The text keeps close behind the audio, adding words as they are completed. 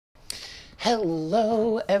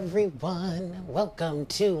Hello, everyone. Welcome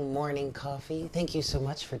to Morning Coffee. Thank you so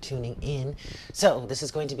much for tuning in. So, this is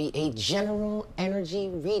going to be a general energy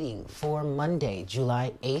reading for Monday,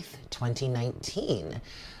 July 8th, 2019.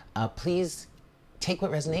 Please take what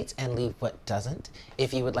resonates and leave what doesn't.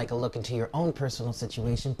 If you would like a look into your own personal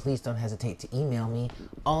situation, please don't hesitate to email me.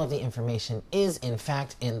 All of the information is, in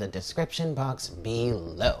fact, in the description box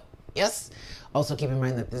below. Yes? Also, keep in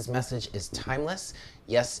mind that this message is timeless.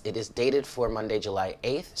 Yes, it is dated for Monday, July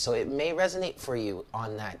 8th, so it may resonate for you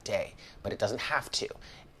on that day, but it doesn't have to.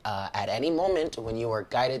 At any moment when you are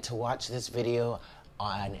guided to watch this video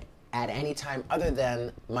at any time other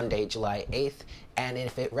than Monday, July 8th, and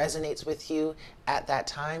if it resonates with you at that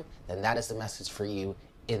time, then that is the message for you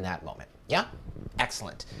in that moment. Yeah?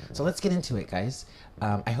 Excellent. So let's get into it, guys.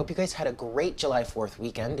 I hope you guys had a great July 4th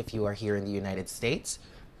weekend if you are here in the United States.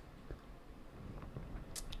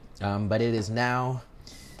 But it is now,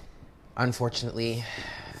 unfortunately,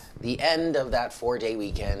 the end of that 4-day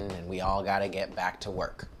weekend, and we all got to get back to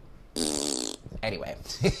work. Anyway,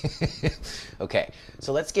 okay,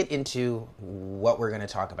 so let's get into what we're going to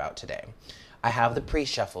talk about today. I have the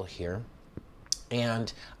pre-shuffle here,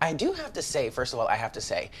 and I do have to say, first of all, I have to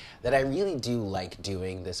say that I really do like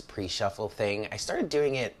doing this pre-shuffle thing. I started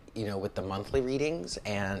doing it, with the monthly readings,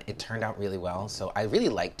 and it turned out really well, so I really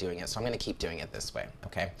like doing it, so I'm going to keep doing it this way,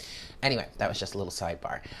 okay? Anyway, that was just a little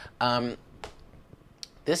sidebar.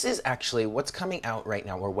 This is actually what's coming out right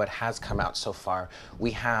now, or what has come out so far.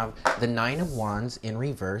 We have the Nine of Wands in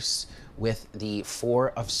reverse with the Four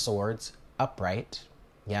of Swords upright,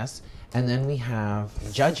 yes? And then we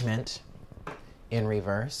have Judgment in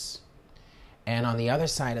reverse. And on the other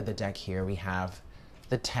side of the deck here, we have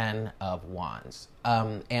the Ten of Wands.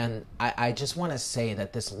 And I just want to say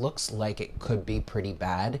that this looks like it could be pretty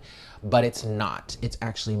bad, but it's not. It's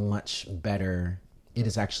actually much better. It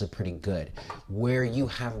is actually pretty good. Where you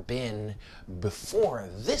have been before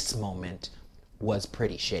this moment was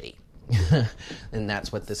pretty shitty. And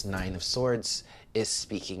that's what this Nine of Swords is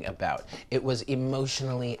speaking about. It was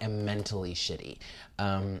emotionally and mentally shitty,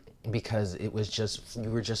 because you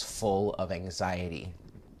were just full of anxiety.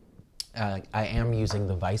 I am using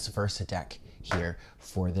the vice versa deck here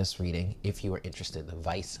for this reading, if you are interested. The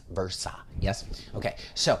vice versa. Yes? Okay.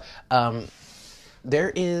 So,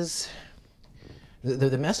 there is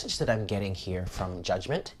the message that I'm getting here from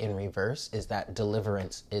Judgment in reverse is that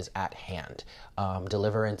deliverance is at hand.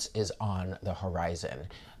 Deliverance is on the horizon.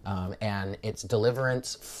 And it's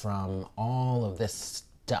deliverance from all of this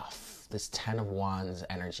stuff, this Ten of Wands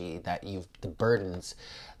energy the burdens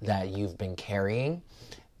that you've been carrying.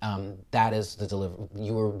 That is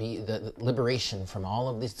you will be the liberation from all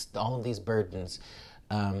of these burdens.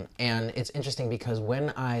 And it's interesting because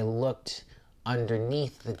when I looked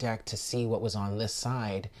underneath the deck to see what was on this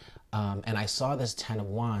side, and I saw this Ten of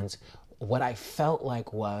Wands, what I felt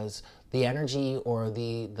like was the energy or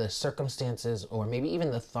the circumstances, or maybe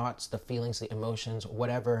even the thoughts, the feelings, the emotions,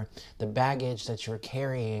 whatever, the baggage that you're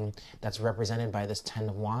carrying that's represented by this Ten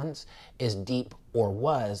of Wands is deep, or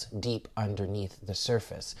was deep underneath the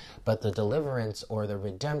surface. But the deliverance or the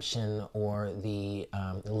redemption or the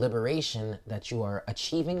liberation that you are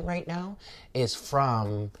achieving right now is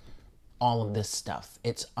from all of this stuff.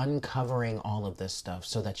 It's uncovering all of this stuff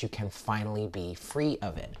so that you can finally be free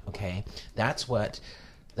of it, okay? That's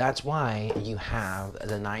why you have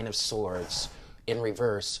the Nine of Swords in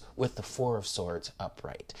reverse with the Four of Swords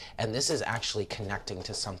upright. And this is actually connecting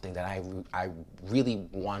to something that I really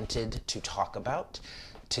wanted to talk about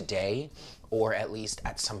today, or at least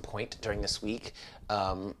at some point during this week.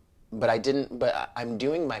 But I didn't, but I'm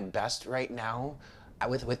doing my best right now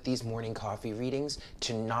with these morning coffee readings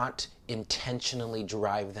to not intentionally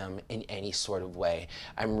drive them in any sort of way.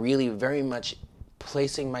 I'm really very much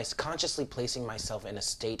consciously placing myself in a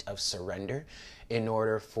state of surrender in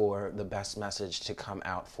order for the best message to come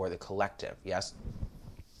out for the collective. Yes?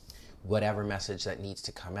 Whatever message that needs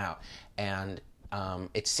to come out. And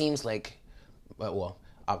it seems like, well,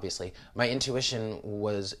 obviously, my intuition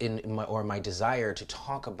was my desire to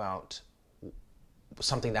talk about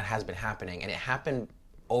something that has been happening, and it happened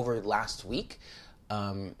over last week,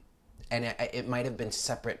 and it might have been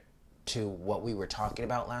separate to what we were talking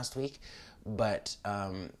about last week, but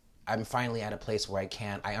I'm finally at a place where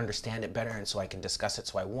I understand it better, and so I can discuss it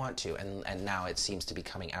so I want to, and now it seems to be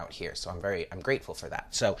coming out here, so I'm grateful for that.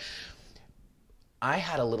 So I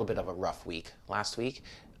had a little bit of a rough week last week.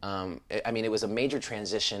 It was a major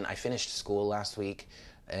transition. I finished school last week.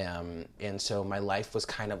 And so my life was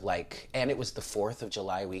kind of like, and it was the 4th of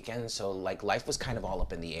July weekend, so like life was kind of all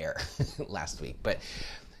up in the air last week. But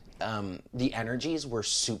the energies were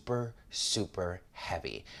super, super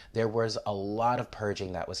heavy. There was a lot of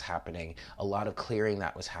purging that was happening, a lot of clearing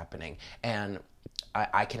that was happening. And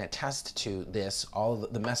I can attest to this, all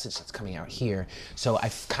the message that's coming out here. So I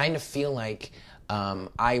kind of feel like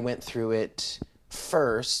I went through it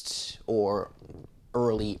first, or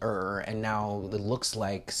earlier, and now it looks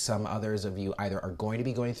like some others of you either are going to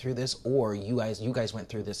be going through this, or you guys went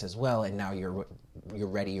through this as well, and now you're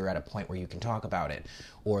ready, you're at a point where you can talk about it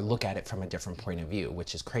or look at it from a different point of view,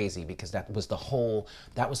 which is crazy, because that was the whole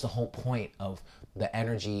point of the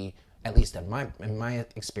energy, at least in my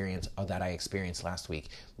experience, that I experienced last week,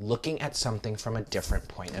 looking at something from a different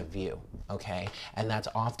point of view, okay? And that's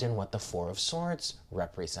often what the Four of Swords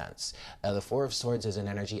represents. The Four of Swords is an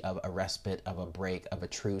energy of a respite, of a break, of a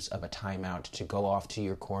truce, of a timeout, to go off to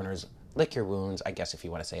your corners, lick your wounds, I guess if you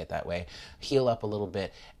want to say it that way, heal up a little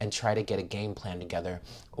bit, and try to get a game plan together,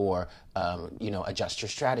 or, adjust your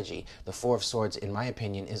strategy. The Four of Swords, in my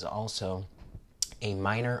opinion, is also a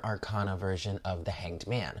minor arcana version of the Hanged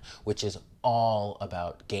Man, which is all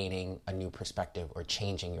about gaining a new perspective or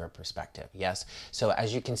changing your perspective. Yes. So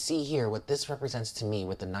as you can see here, what this represents to me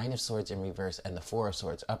with the Nine of Swords in reverse and the Four of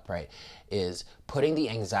Swords upright is putting the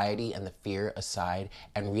anxiety and the fear aside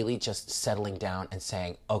and really just settling down and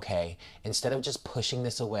saying, okay, instead of just pushing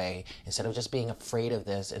this away, instead of just being afraid of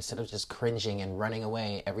this, instead of just cringing and running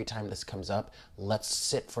away every time this comes up, let's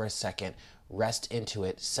sit for a second, rest into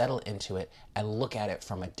it, settle into it, and look at it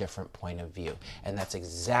from a different point of view. And that's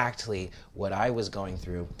exactly what I was going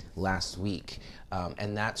through last week.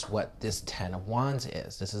 And that's what this Ten of Wands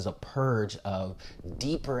is. This is a purge of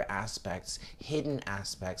deeper aspects, hidden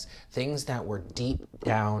aspects, things that were deep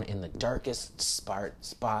down in the darkest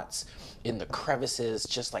spots, in the crevices,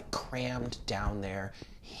 just like crammed down there,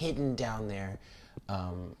 hidden down there,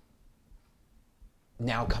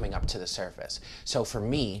 now coming up to the surface. So for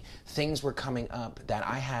me, things were coming up that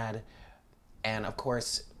I had, and of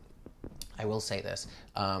course, I will say this,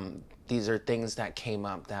 these are things that came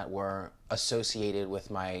up that were associated with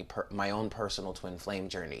my own personal twin flame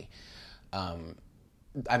journey.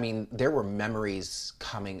 I mean, there were memories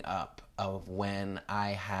coming up of when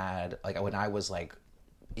I was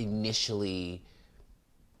initially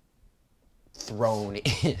thrown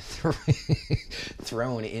into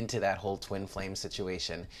that whole twin flame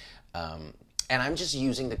situation. And I'm just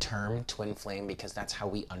using the term twin flame because that's how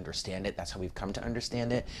we understand it. That's how we've come to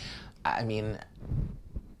understand it. I mean,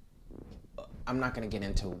 I'm not going to get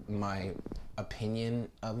into my opinion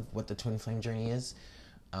of what the twin flame journey is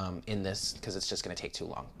in this, because it's just going to take too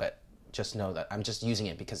long. But just know that I'm just using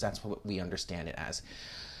it because that's what we understand it as.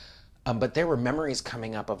 But there were memories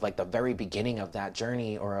coming up of the very beginning of that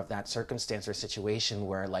journey or of that circumstance or situation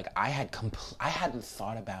where I hadn't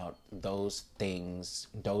thought about those things,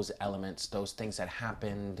 those elements, those things that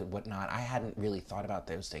happened, whatnot. I hadn't really thought about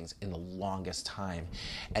those things in the longest time,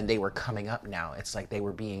 and they were coming up now. It's like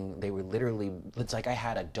it's like I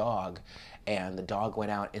had a dog, and the dog went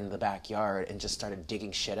out in the backyard and just started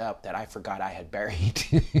digging shit up that I forgot I had buried,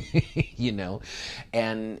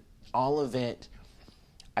 and all of it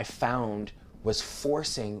I found was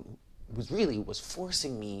forcing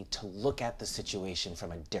me to look at the situation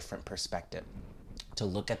from a different perspective, to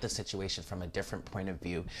look at the situation from a different point of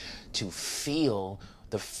view, to feel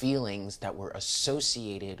the feelings that were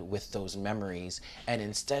associated with those memories. And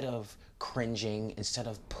instead of cringing, instead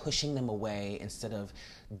of pushing them away, instead of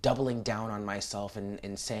doubling down on myself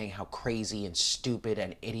and saying how crazy and stupid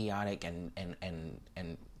and idiotic and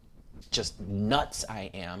just nuts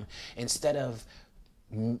I am, instead of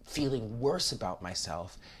feeling worse about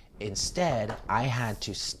myself, instead I had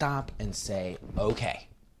to stop and say, okay,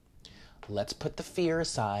 let's put the fear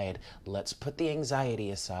aside, let's put the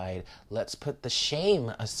anxiety aside, let's put the shame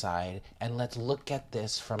aside, and let's look at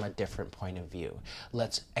this from a different point of view.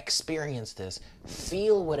 Let's experience this,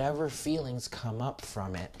 feel whatever feelings come up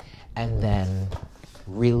from it, and then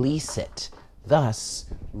release it, thus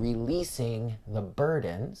releasing the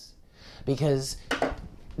burdens, because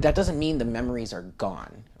that doesn't mean the memories are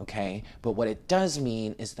gone, okay? But what it does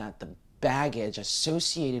mean is that the baggage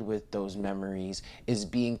associated with those memories is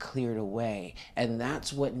being cleared away. And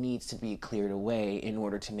that's what needs to be cleared away in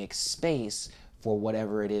order to make space for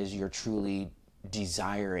whatever it is you're truly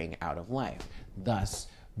desiring out of life. Thus,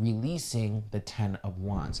 releasing the Ten of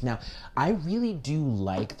Wands. Now, I really do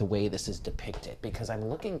like the way this is depicted, because I'm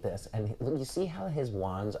looking at this, and you see how his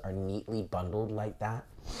wands are neatly bundled like that?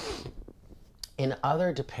 In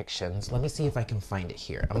other depictions, let me see if I can find it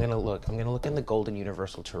here. I'm gonna look in the Golden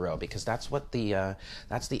Universal Tarot, because that's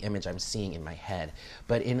the image I'm seeing in my head.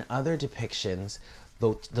 But in other depictions,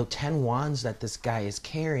 the 10 wands that this guy is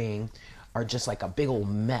carrying are just like a big old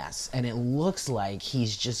mess, and it looks like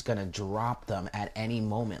he's just gonna drop them at any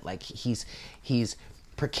moment. Like he's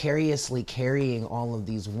precariously carrying all of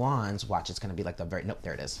these wands. Watch, it's gonna be like the very, nope,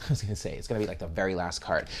 there it is. I was gonna say it's gonna be like the very last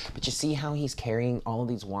card. But you see how he's carrying all of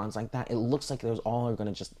these wands like that? It looks like those all are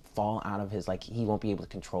gonna just fall out of his, like he won't be able to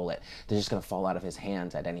control it. They're just gonna fall out of his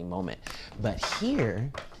hands at any moment. But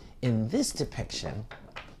here in this depiction,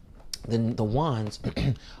 the wands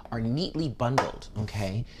are neatly bundled,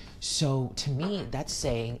 okay? So to me, that's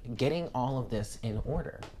saying getting all of this in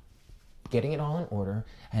order. Getting it all in order,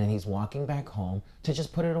 and then he's walking back home to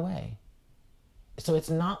just put it away. So it's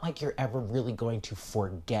not like you're ever really going to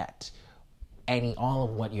forget all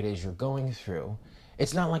of what it is you're going through.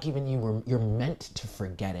 It's not like even you're meant to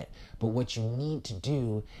forget it. But what you need to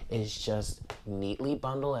do is just neatly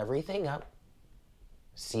bundle everything up,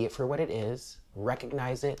 see it for what it is,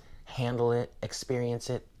 recognize it, handle it, experience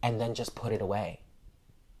it, and then just put it away.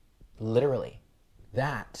 Literally.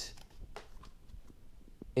 That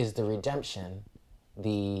is the redemption,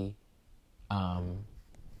 the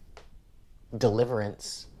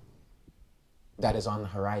deliverance that is on the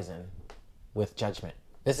horizon with Judgment.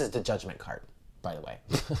 This is the Judgment card, by the way.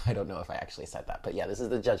 I don't know if I actually said that, but yeah, this is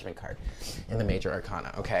the Judgment card in the Major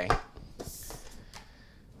Arcana, okay?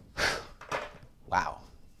 Wow.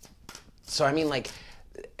 So, I mean, like,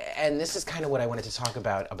 and this is kind of what I wanted to talk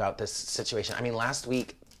about this situation. I mean, last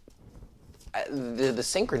week, the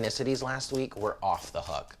synchronicities last week were off the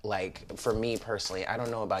hook. Like, for me personally, I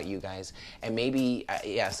don't know about you guys, and maybe,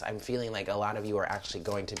 yes, I'm feeling like a lot of you are actually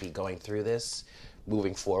going to be going through this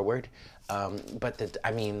moving forward. But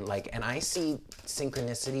I mean, like, and I see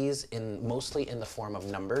synchronicities mostly in the form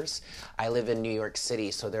of numbers. I live in New York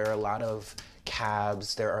City, so there are a lot of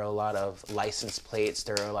cabs, there are a lot of license plates,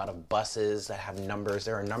 there are a lot of buses that have numbers.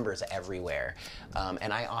 There are numbers everywhere.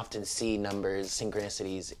 And I often see numbers,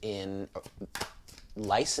 synchronicities in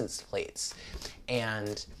license plates.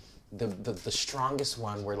 And the strongest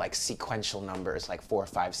one were like sequential numbers, like 4,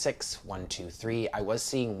 5, 6, 1, 2, 3. I was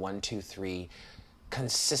seeing 1, 2, 3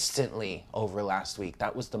 consistently over last week.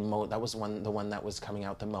 That was the one that was coming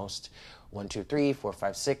out the most. 1, 2, 3, 4,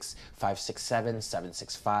 5, 6, 5, 6, 7, 7,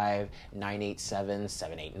 6, 5, 9, 8, 7,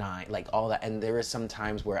 7, 8, 9, like all that. And there is some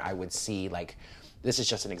times where I would see, like, this is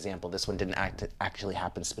just an example. This one didn't actually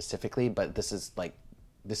happen specifically, but this is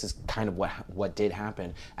kind of what did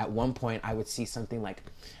happen. At one point, I would see something like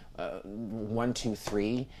 1, 2,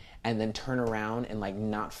 3, and then turn around and, like,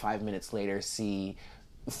 not 5 minutes later see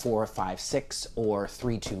 4, 5, 6, or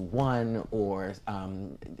 3, 2, 1, or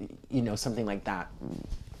something like that.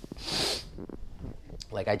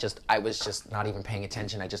 Like, I was just not even paying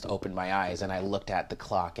attention. I just opened my eyes and I looked at the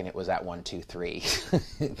clock and it was at 1, 2, 3.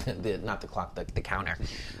 Not the clock, the counter,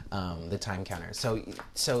 the time counter.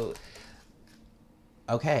 So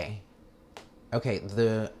okay.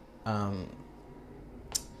 The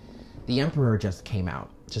Emperor just came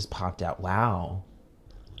out, just popped out. Wow.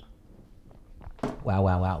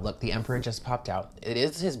 Look, the Emperor just popped out. It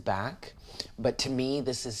is his back, but to me,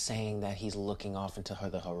 this is saying that he's looking off into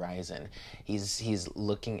the horizon. He's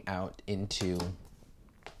looking out into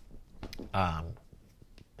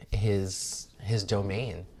his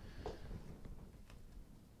domain.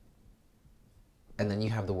 And then you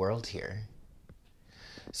have the World here.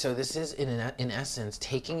 So this is, in essence,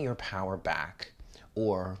 taking your power back,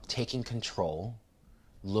 or taking control,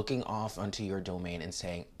 looking off onto your domain and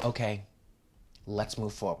saying, okay, let's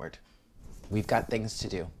move forward. We've got things to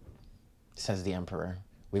do, says the Emperor.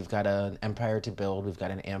 We've got an empire to build. We've got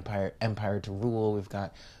an empire to rule. We've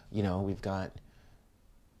got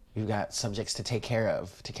subjects to take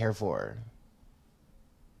care for.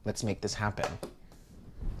 Let's make this happen.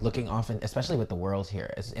 Looking often, especially with the World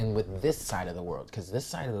here, and with this side of the world, because this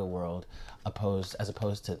side of the world, as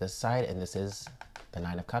opposed to this side, and this is the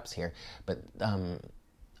Nine of Cups here, but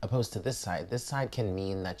opposed to this side can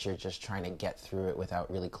mean that you're just trying to get through it without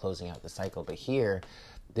really closing out the cycle. But here,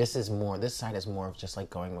 this side is more of just like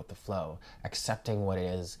going with the flow, accepting what it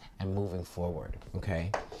is and moving forward, okay?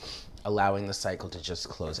 Allowing the cycle to just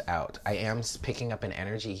close out. I am picking up an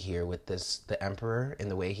energy here with the Emperor, in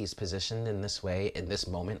the way he's positioned in this way, in this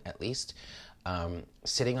moment at least,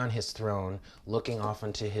 sitting on his throne, looking off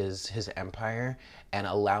into his empire, and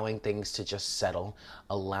allowing things to just settle,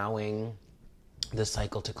 allowing the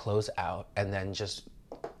cycle to close out, and then just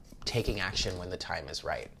taking action when the time is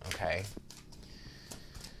right, okay?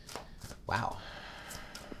 Wow.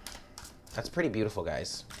 That's pretty beautiful,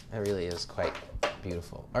 guys. It really is quite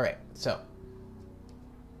beautiful. All right, so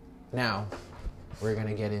now we're going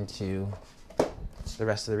to get into the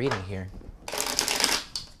rest of the reading here.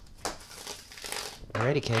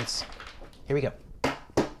 Alrighty, kids. Here we go.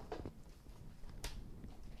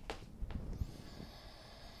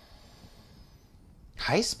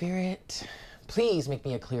 Hi, Spirit. Please make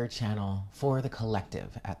me a clear channel for the collective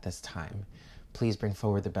at this time. Please bring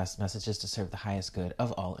forward the best messages to serve the highest good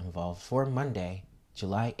of all involved for Monday,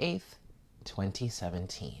 July 8th,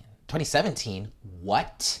 2017. 2017?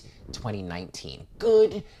 What? 2019.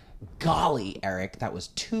 Good golly, Eric. That was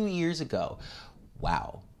 2 years ago.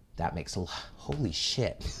 Wow. That makes a lot. Holy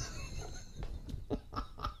shit.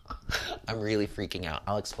 I'm really freaking out.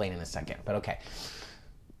 I'll explain in a second, but okay.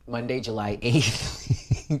 Monday, July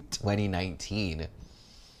 8th, 2019.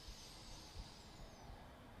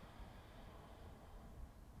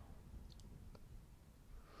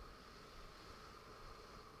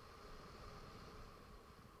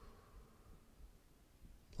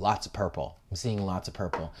 Lots of purple. I'm seeing lots of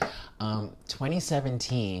purple.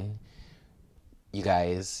 2017, you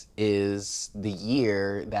guys, is the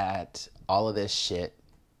year that all of this shit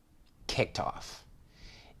kicked off.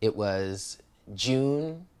 It was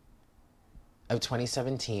June of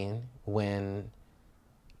 2017 when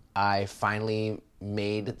I finally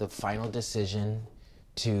made the final decision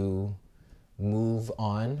to move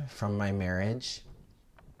on from my marriage.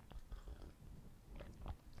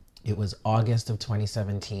 It was August of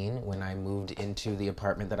 2017 when I moved into the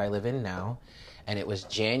apartment that I live in now. And it was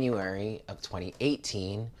January of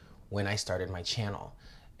 2018 when I started my channel.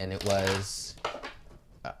 And it was,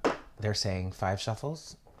 they're saying 5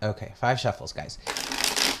 shuffles? Okay, 5 shuffles, guys.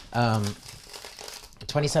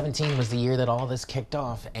 2017 was the year that all this kicked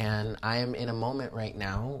off. And I am in a moment right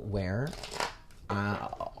now where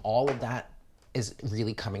all of that is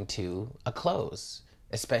really coming to a close.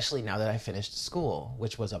 Especially now that I finished school,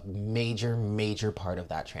 which was a major, major part of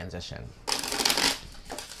that transition.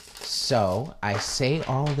 So I say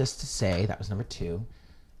all of this to say, that was number 2.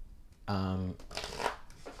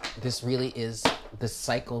 This really is the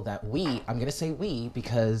cycle that I'm going to say we,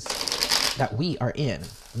 because that we are in.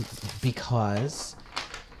 Because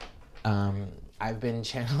I've been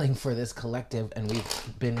channeling for this collective and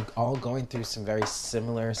we've been all going through some very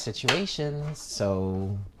similar situations.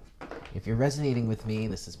 So if you're resonating with me,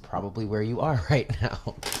 this is probably where you are right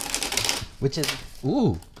now. Which is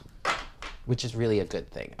really a good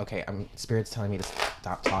thing. Okay, Spirit's telling me to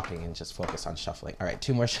stop talking and just focus on shuffling. All right,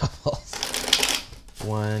 2 more shuffles.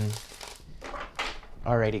 1.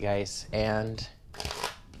 Alrighty, guys, and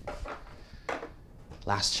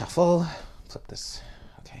last shuffle. Flip this.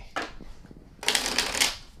 Okay.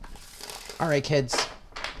 All right, kids.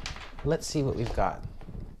 Let's see what we've got.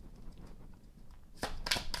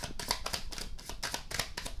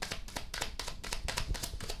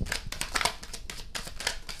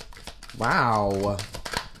 Wow.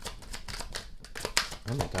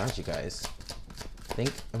 Oh my God, you guys. I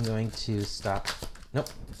think I'm going to stop. Nope.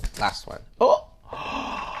 Last one. Oh!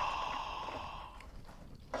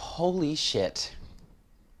 Holy shit.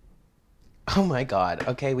 Oh my God.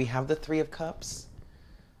 Okay, we have the 3 of Cups.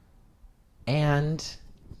 And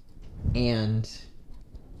the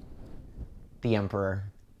Emperor.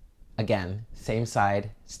 Again, same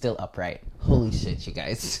side, still upright. Holy shit, you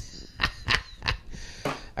guys.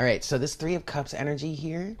 All right, so this 3 of Cups energy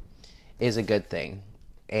here is a good thing.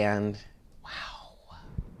 And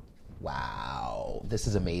wow, this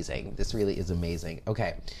is amazing. This really is amazing.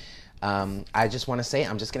 Okay, I just want to say,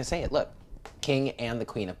 I'm just going to say it. Look, King and the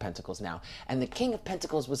Queen of Pentacles now. And the King of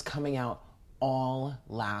Pentacles was coming out all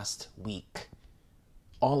last week.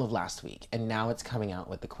 All of last week. And now it's coming out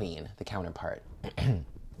with the Queen, the counterpart.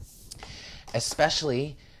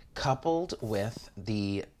 Especially coupled with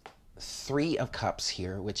the 3 of Cups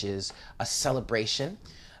here, which is a celebration.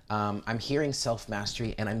 I'm hearing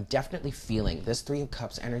self-mastery, and I'm definitely feeling this 3 of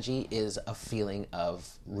Cups energy is a feeling of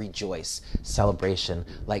rejoice, celebration,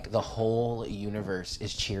 like the whole universe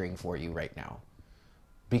is cheering for you right now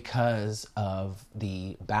because of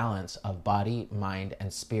the balance of body, mind,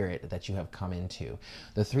 and spirit that you have come into.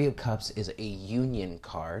 The 3 of Cups is a union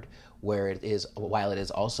card, where it is, while it is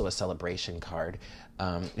also a celebration card,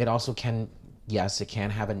 it also can, yes, it can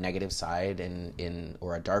have a negative side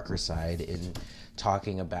or a darker side in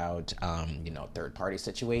talking about, third-party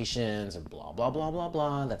situations and blah, blah, blah, blah,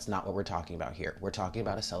 blah. That's not what we're talking about here. We're talking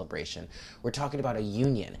about a celebration. We're talking about a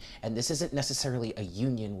union. And this isn't necessarily a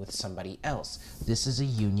union with somebody else. This is a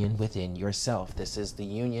union within yourself. This is the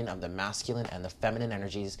union of the masculine and the feminine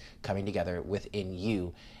energies coming together within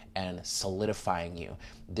you and solidifying you.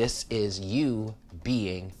 This is you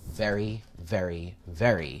being very, very,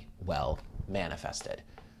 very well manifested.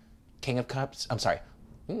 King of Cups, I'm sorry,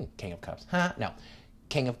 King of Cups, no.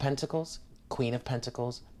 King of Pentacles, Queen of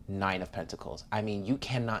Pentacles, 9 of Pentacles. I mean, you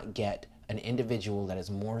cannot get an individual that is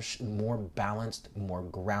more balanced, more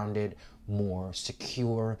grounded, more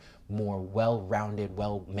secure, more well-rounded,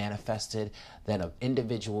 well-manifested than an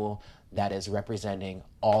individual that is representing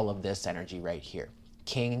all of this energy right here.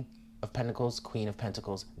 King of Pentacles, Queen of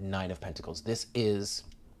Pentacles, Nine of Pentacles. This is,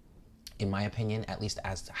 in my opinion, at least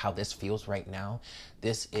as how this feels right now,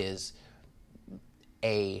 this is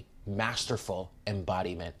a masterful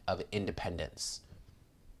embodiment of independence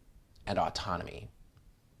and autonomy.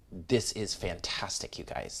 This is fantastic, you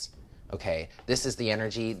guys. Okay, this is the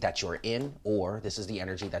energy that you're in, or this is the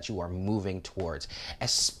energy that you are moving towards,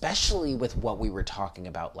 especially with what we were talking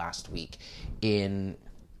about last week in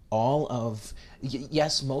all of,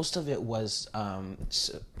 yes, most of it was,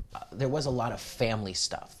 there was a lot of family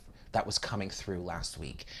stuff that was coming through last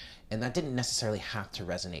week. And that didn't necessarily have to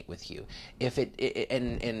resonate with you. If and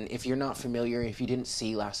if you're not familiar, if you didn't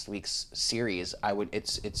see last week's series,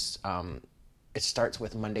 it starts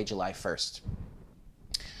with Monday, July 1st.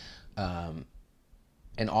 And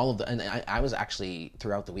I was actually,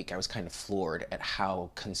 throughout the week, I was kind of floored at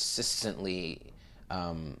how consistently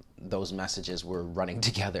those messages were running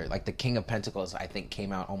together. Like the King of Pentacles, I think,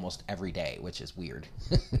 came out almost every day, which is weird.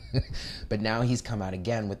 But now he's come out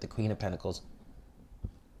again with the Queen of Pentacles.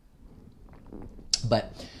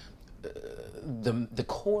 But the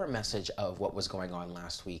core message of what was going on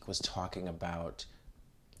last week was talking about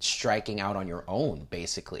striking out on your own,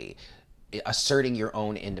 basically asserting your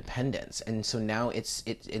own independence. And so now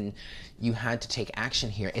and you had to take action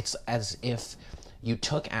here. It's as if you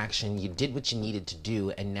took action, you did what you needed to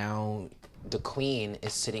do, and now the Queen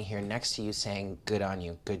is sitting here next to you saying, good on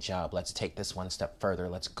you, good job, let's take this one step further,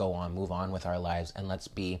 let's go on, move on with our lives, and let's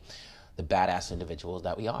be the badass individuals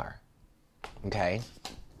that we are. Okay,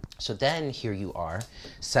 so then here you are,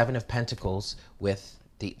 Seven of Pentacles with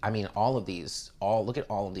look at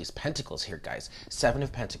all of these pentacles here, guys. Seven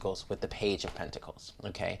of Pentacles with the Page of Pentacles,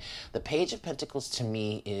 okay? The Page of Pentacles to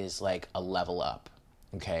me is like a level up,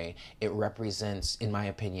 okay? It represents, in my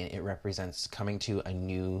opinion, it represents coming to a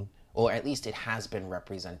new, or at least it has been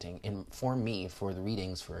representing, for me, for the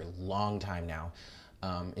readings for a long time now,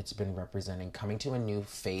 it's been representing coming to a new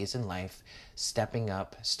phase in life, stepping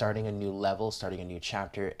up, starting a new level, starting a new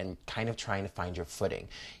chapter, and kind of trying to find your footing.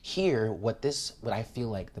 Here, what I feel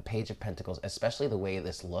like the Page of Pentacles, especially the way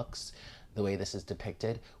this looks, the way this is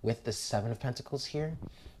depicted, with the Seven of Pentacles here,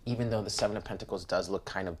 even though the Seven of Pentacles does look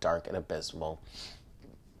kind of dark and abysmal,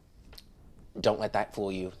 don't let that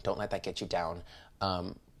fool you. Don't let that get you down.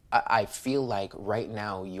 I feel like right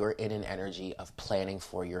now you're in an energy of planning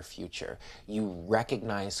for your future. You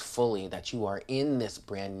recognize fully that you are in this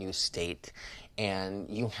brand new state and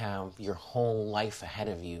you have your whole life ahead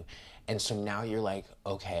of you. And so now you're like,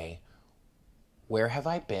 okay, where have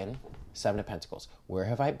I been? Seven of Pentacles. Where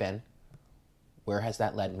have I been? Where has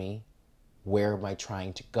that led me? Where am I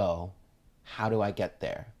trying to go? How do I get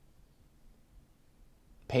there?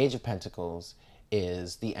 Page of Pentacles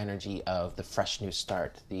is the energy of the fresh new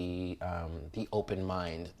start, the open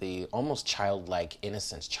mind, the almost childlike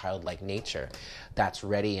innocence, childlike nature that's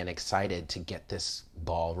ready and excited to get this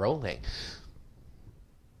ball rolling.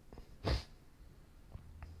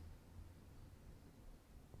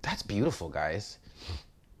 That's beautiful, guys.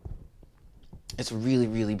 It's really,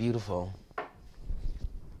 really beautiful.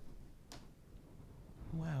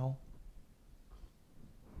 Wow.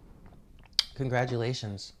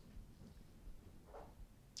 Congratulations.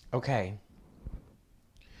 Okay.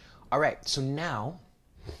 All right, so now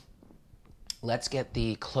let's get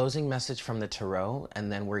the closing message from the Tarot,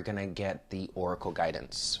 and then we're going to get the Oracle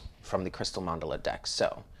guidance from the Crystal Mandala deck.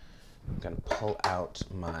 So I'm going to pull out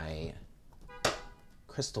my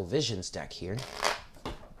Crystal Visions deck here.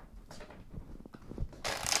 I'm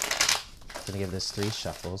going to give this 3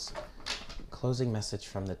 shuffles. Closing message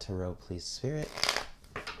from the Tarot, please, Spirit,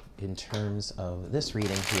 in terms of this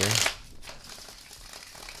reading here.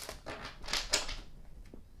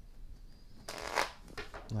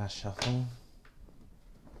 Last shuffle.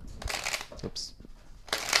 Oops.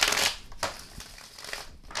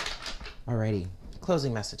 Alrighty.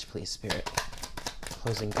 Closing message, please, Spirit.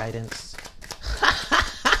 Closing guidance.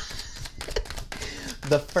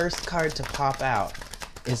 The first card to pop out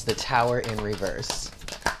is the Tower in reverse.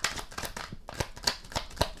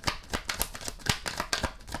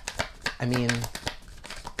 I mean,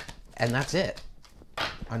 and that's it.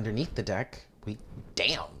 Underneath the deck,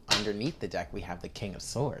 underneath the deck, we have the King of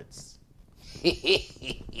Swords.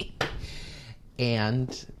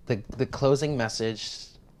 And the closing message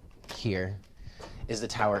here is the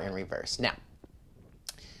Tower in reverse. Now,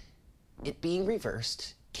 it being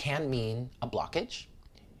reversed can mean a blockage.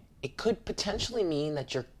 It could potentially mean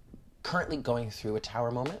that you're currently going through a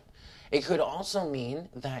tower moment. It could also mean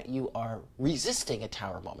that you are resisting a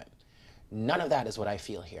tower moment. None of that is what I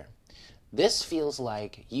feel here. This feels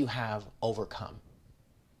like you have overcome.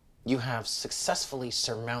 You have successfully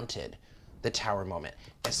surmounted the Tower moment,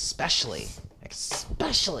 especially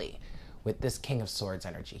with this King of Swords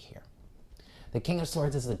energy here. The King of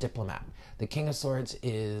Swords is the diplomat. The King of Swords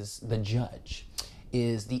is the judge,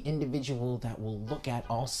 is the individual that will look at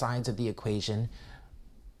all sides of the equation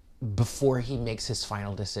before he makes his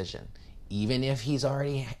final decision. Even if he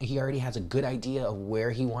already has a good idea of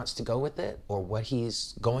where he wants to go with it or what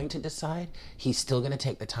he's going to decide, he's still going to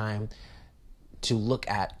take the time to look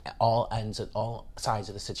at all sides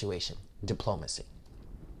of the situation. Diplomacy.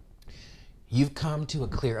 You've come to a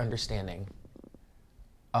clear understanding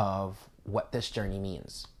of what this journey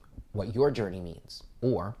means, what your journey means,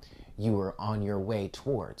 or you are on your way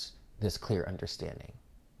towards this clear understanding.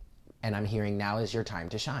 And I'm hearing now is your time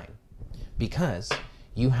to shine, because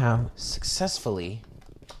you have successfully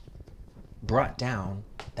brought down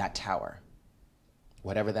that tower,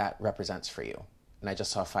 whatever that represents for you. And I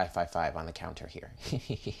just saw 555 on the counter here.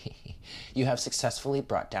 You have successfully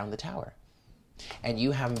brought down the tower. And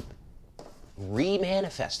you have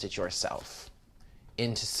remanifested yourself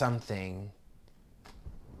into something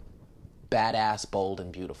badass, bold,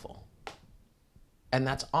 and beautiful. And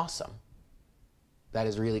that's awesome. That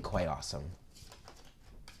is really quite awesome.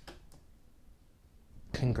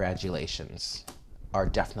 Congratulations are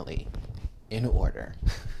definitely in order.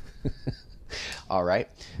 All right.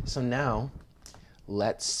 So now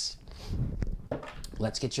let's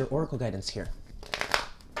get your oracle guidance here.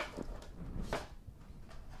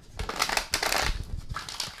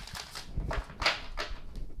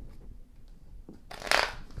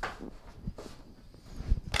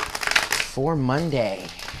 For Monday,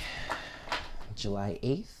 July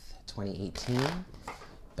 8th, 2018,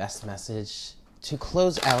 best message to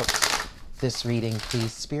close out this reading,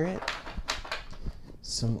 please, Spirit.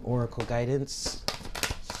 Some oracle guidance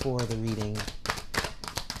for the reading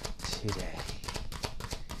today.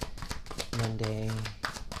 Monday,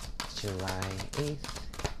 July 8th,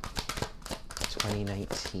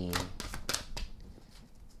 2019.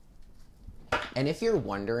 And if you're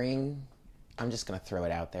wondering, I'm just going to throw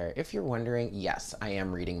it out there. If you're wondering, yes, I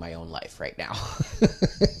am reading my own life right now.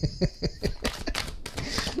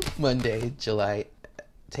 Monday, July.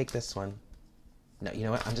 Take this one. No, you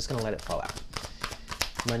know what? I'm just going to let it fall out.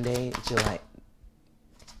 Monday, July.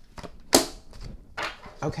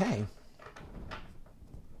 Okay.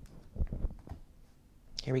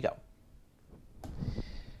 Here we go.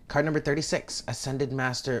 Card number 36. Ascended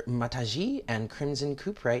Master Mataji and Crimson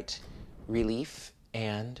Cuprite. Relief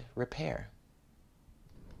and Repair.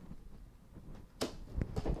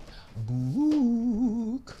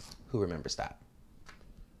 Book. Who remembers that?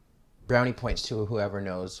 Brownie points to whoever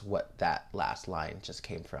knows what that last line just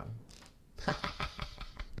came from.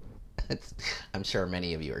 I'm sure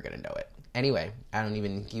many of you are going to know it. Anyway, I don't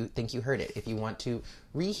even think you heard it. If you want to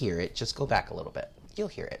rehear it, just go back a little bit. You'll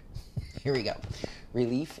hear it. Here we go.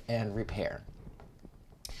 Relief and Repair.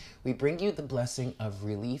 We bring you the blessing of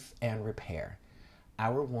relief and repair.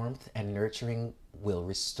 Our warmth and nurturing will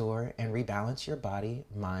restore and rebalance your body,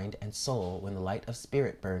 mind, and soul when the light of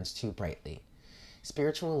spirit burns too brightly.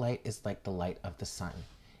 Spiritual light is like the light of the sun.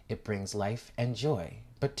 It brings life and joy,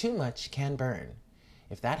 but too much can burn.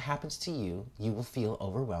 If that happens to you, you will feel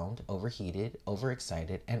overwhelmed, overheated,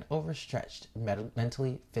 overexcited, and overstretched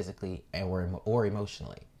mentally, physically, or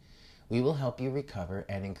emotionally. We will help you recover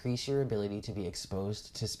and increase your ability to be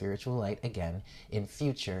exposed to spiritual light again in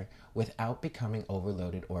future without becoming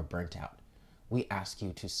overloaded or burnt out. We ask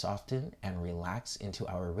you to soften and relax into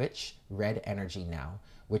our rich red energy now,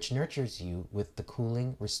 which nurtures you with the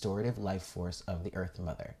cooling, restorative life force of the Earth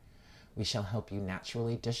Mother. We shall help you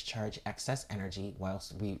naturally discharge excess energy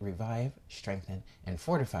whilst we revive, strengthen, and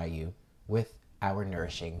fortify you with our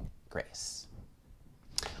nourishing grace.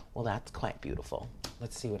 Well, that's quite beautiful.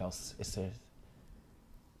 Let's see what else is there.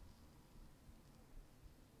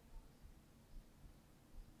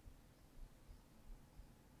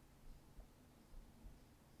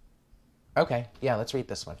 Okay, yeah, let's read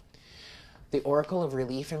this one. The Oracle of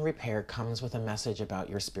Relief and Repair comes with a message about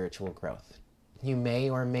your spiritual growth. You may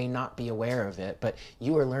or may not be aware of it, but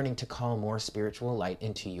you are learning to call more spiritual light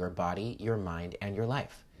into your body, your mind, and your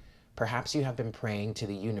life. Perhaps you have been praying to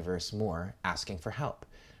the universe more, asking for help.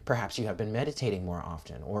 Perhaps you have been meditating more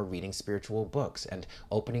often or reading spiritual books and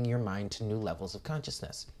opening your mind to new levels of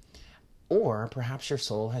consciousness. Or perhaps your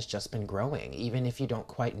soul has just been growing, even if you don't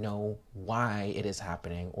quite know why it is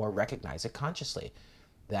happening or recognize it consciously.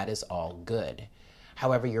 That is all good.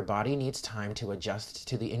 However, your body needs time to adjust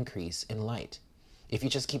to the increase in light. If you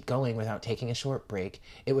just keep going without taking a short break,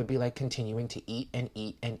 it would be like continuing to eat and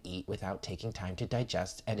eat and eat without taking time to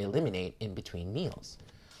digest and eliminate in between meals.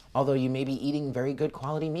 Although you may be eating very good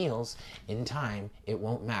quality meals, in time, it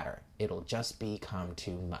won't matter. It'll just become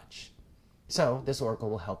too much. So this oracle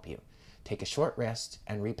will help you. Take a short rest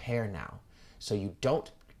and repair now, so you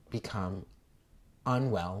don't become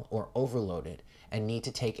unwell or overloaded and need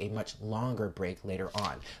to take a much longer break later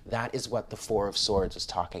on. That is what the Four of Swords is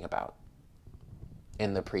talking about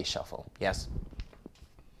in the pre-shuffle. Yes?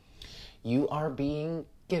 You are being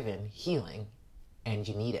given healing and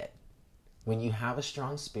you need it. When you have a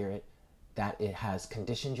strong spirit that it has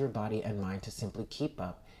conditioned your body and mind to simply keep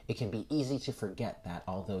up, it can be easy to forget that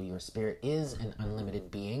although your spirit is an unlimited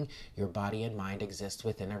being, your body and mind exist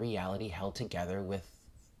within a reality held together with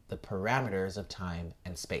the parameters of time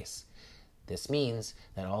and space. This means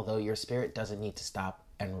that although your spirit doesn't need to stop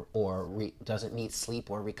doesn't need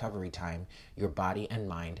sleep or recovery time, your body and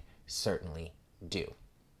mind certainly do.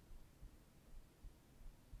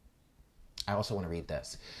 I also want to read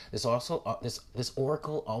this. This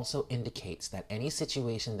oracle also indicates that any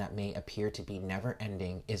situation that may appear to be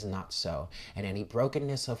never-ending is not so, and any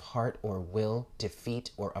brokenness of heart or will,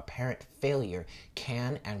 defeat, or apparent failure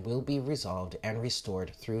can and will be resolved and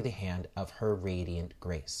restored through the hand of her radiant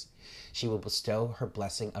grace. She will bestow her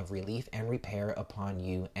blessing of relief and repair upon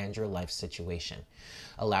you and your life situation.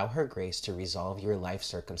 Allow her grace to resolve your life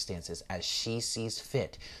circumstances as she sees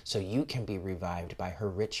fit, so you can be revived by her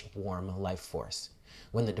rich, warm life force.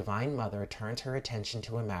 When the Divine Mother turns her attention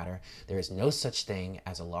to a matter, there is no such thing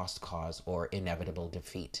as a lost cause or inevitable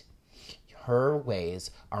defeat. Her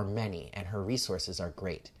ways are many and her resources are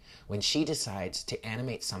great. When she decides to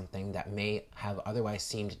animate something that may have otherwise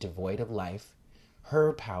seemed devoid of life,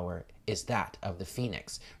 her power is that of the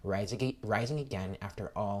phoenix, rising again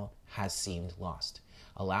after all has seemed lost.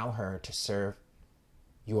 Allow her to serve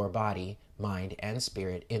your body, mind, and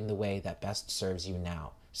spirit in the way that best serves you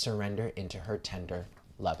now. Surrender into her tender,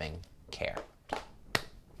 loving care.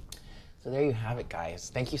 So there you have it,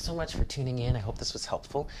 guys. Thank you so much for tuning in. I hope this was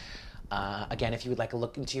helpful. Again, if you would like to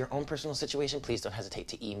look into your own personal situation, please don't hesitate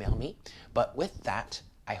to email me. But with that,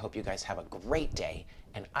 I hope you guys have a great day,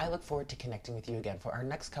 and I look forward to connecting with you again for our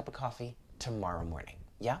next cup of coffee tomorrow morning.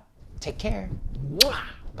 Yeah? Take care. Mwah!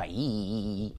 Bye.